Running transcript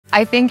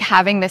I think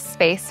having this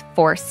space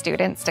for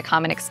students to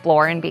come and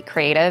explore and be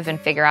creative and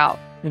figure out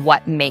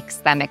what makes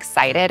them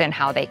excited and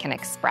how they can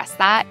express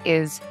that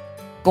is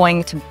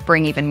going to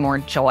bring even more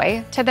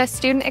joy to the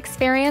student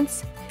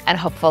experience, and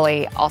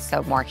hopefully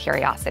also more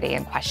curiosity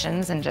and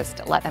questions, and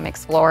just let them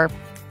explore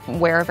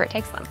wherever it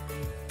takes them.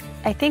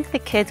 I think the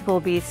kids will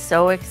be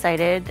so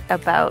excited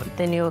about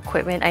the new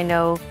equipment. I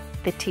know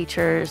the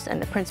teachers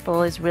and the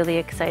principal is really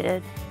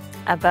excited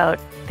about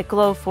the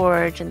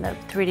Glowforge and the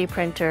 3D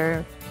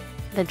printer,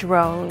 the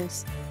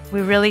drones.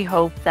 We really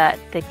hope that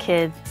the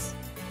kids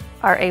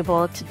are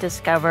able to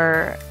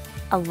discover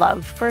a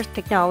love for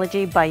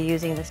technology by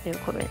using this new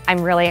equipment. I'm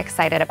really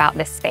excited about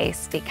this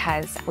space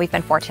because we've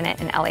been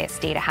fortunate in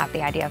LASD to have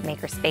the idea of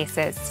maker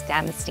spaces,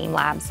 STEAM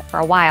labs for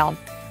a while,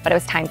 but it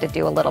was time to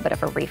do a little bit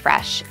of a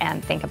refresh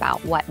and think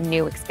about what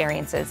new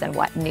experiences and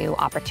what new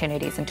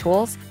opportunities and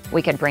tools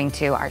we could bring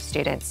to our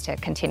students to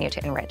continue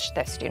to enrich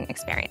the student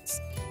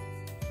experience.